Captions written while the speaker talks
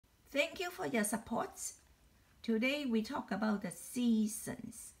Thank you for your support. Today we talk about the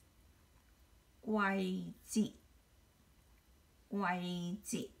seasons. 季節，季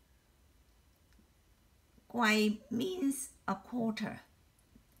節。季 means a quarter.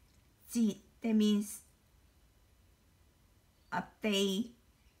 節 that means a day,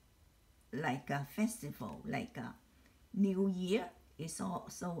 like a festival, like a New Year is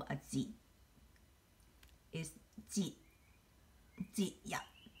also a 節. It's 節日.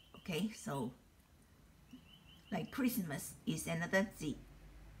 Okay, so like Christmas is another 節.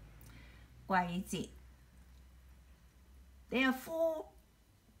 季節. There are four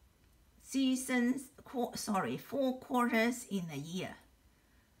quarters in a year.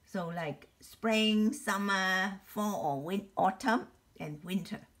 So like spring, summer, fall or autumn, and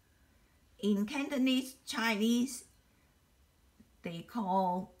winter. In Cantonese, Chinese, they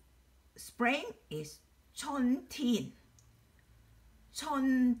call spring is 春天.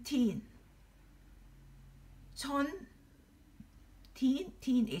 春天. 春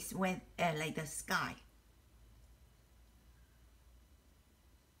天 is when like the sky.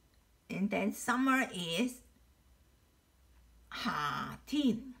 And then summer is 夏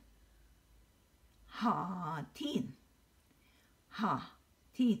天. 夏天. 夏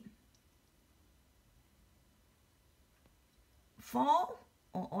天. Fall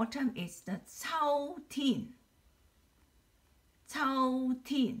or autumn is the 秋天. 秋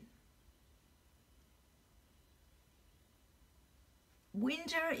天.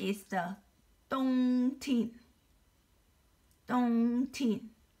 Winter is the 冬天. 冬天.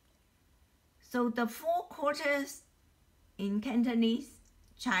 So the four quarters in Cantonese,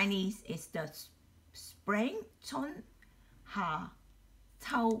 Chinese is the spring, 春, 夏,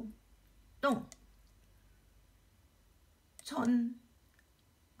 秋, 冬. 春,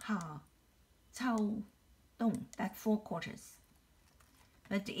 夏, 秋, 冬. That's four quarters.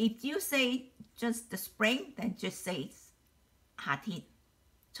 But if you say just the spring, then just say 夏天,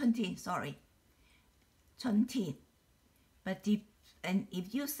 春天, sorry. 春天. But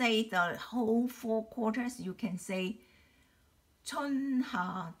if you say the whole four quarters, you can say 春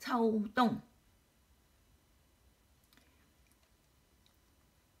夏秋冬.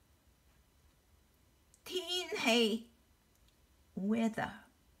 Tian weather.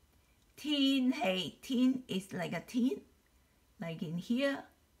 天氣 天 is like a teen, like in here.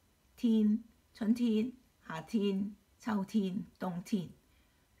 天 春天 夏天 秋天 冬天.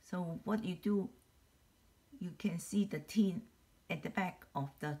 So what you do, you can see the teen at the back of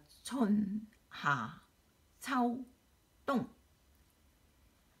the 春夏秋冬.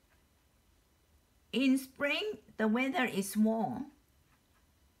 In spring, the weather is warm.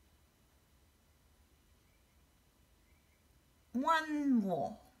 溫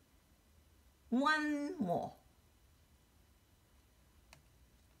和. 溫和.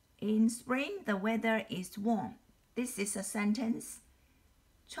 In spring, the weather is warm. This is a sentence.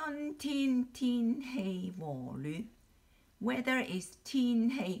 春天天氣和暖. Weather is 天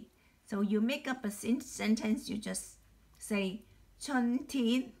氣. So you make up a sentence, you just say 春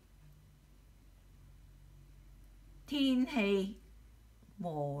天天氣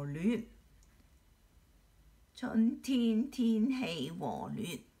和暖. 春天天氣和暖.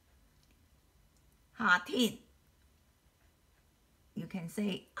 夏天 you can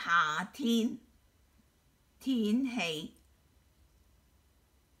say 夏天天氣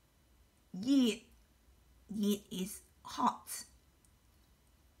熱. 熱 is hot.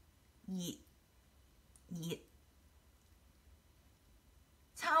 熱.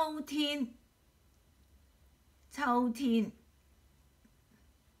 秋天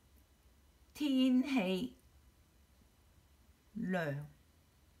天氣涼.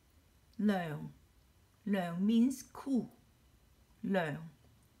 涼 means cool. 涼.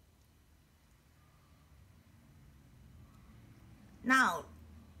 Now,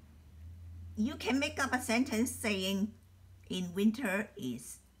 you can make up a sentence saying in winter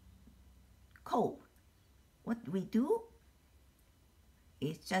is cold. What we do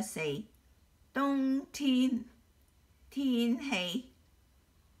is just say 冬天天氣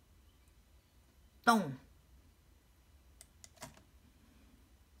凍.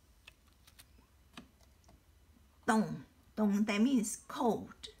 Dong, that means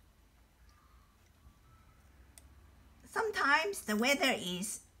cold. Sometimes the weather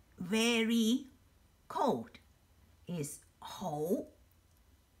is very cold. Is 好.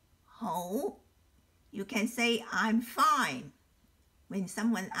 You can say I'm fine. When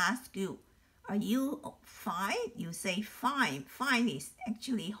someone asks you, are you fine? You say fine. Fine is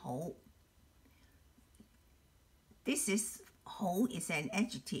actually 好. This is 好 is an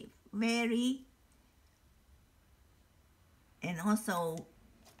adjective. Very. And also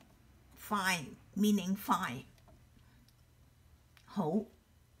fine, meaning fine. 好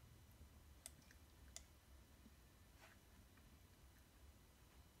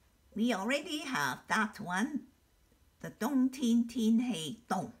We already have that one. The 冬天天氣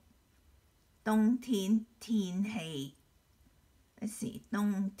凍，冬天天氣。Let's see，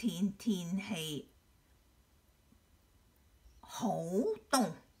 冬天天氣好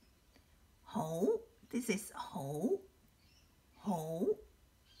凍，好 This is 好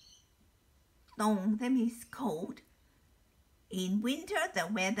凍 That means cold. In winter, the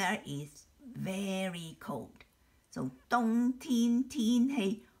weather is very cold. So 冬天天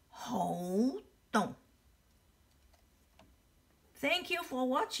氣好凍。Thank you for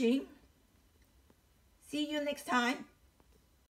watching. See you next time.